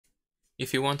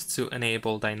If you want to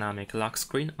enable dynamic lock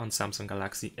screen on Samsung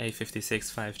Galaxy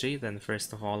A56 5G, then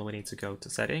first of all we need to go to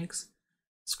settings,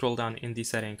 scroll down in the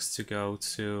settings to go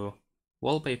to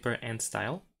wallpaper and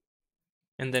style,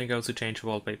 and then go to change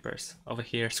wallpapers. Over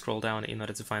here scroll down in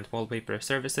order to find wallpaper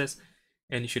services,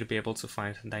 and you should be able to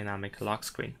find dynamic lock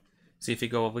screen. So if you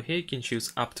go over here, you can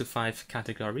choose up to 5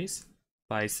 categories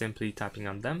by simply tapping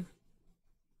on them.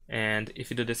 And if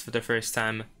you do this for the first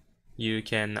time, you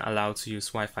can allow to use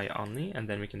Wi-Fi only, and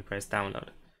then we can press download.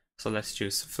 So let's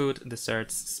choose food,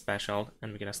 desserts, special,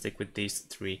 and we're gonna stick with these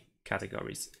 3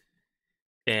 categories.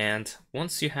 And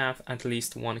once you have at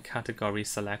least one category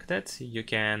selected, you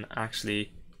can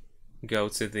actually go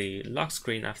to the lock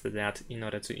screen after that in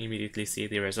order to immediately see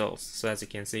the results. So as you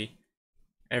can see,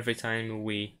 every time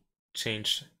we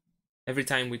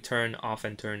turn off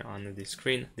and turn on the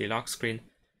screen, the lock screen,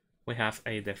 we have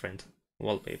a different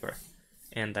wallpaper.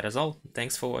 And that is all.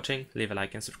 Thanks for watching. Leave a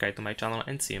like and subscribe to my channel,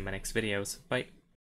 and see you in my next videos. Bye.